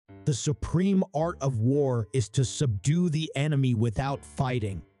The supreme art of war is to subdue the enemy without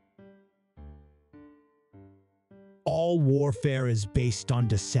fighting. All warfare is based on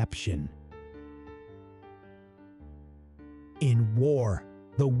deception. In war,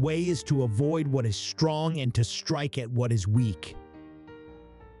 the way is to avoid what is strong and to strike at what is weak.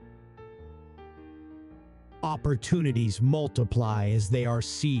 Opportunities multiply as they are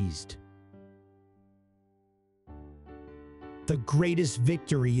seized. The greatest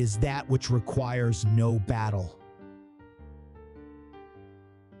victory is that which requires no battle.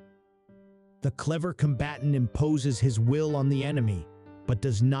 The clever combatant imposes his will on the enemy, but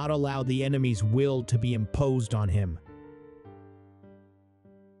does not allow the enemy's will to be imposed on him.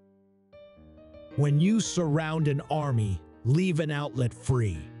 When you surround an army, leave an outlet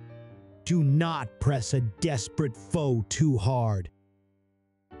free. Do not press a desperate foe too hard.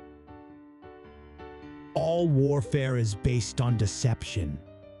 All warfare is based on deception.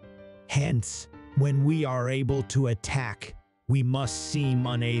 Hence, when we are able to attack, we must seem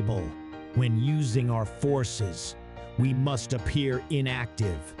unable. When using our forces, we must appear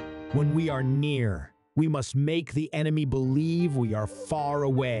inactive. When we are near, we must make the enemy believe we are far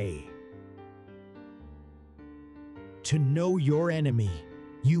away. To know your enemy,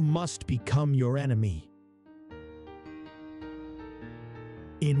 you must become your enemy.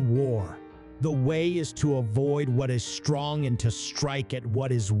 In war, the way is to avoid what is strong and to strike at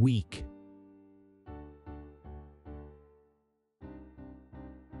what is weak.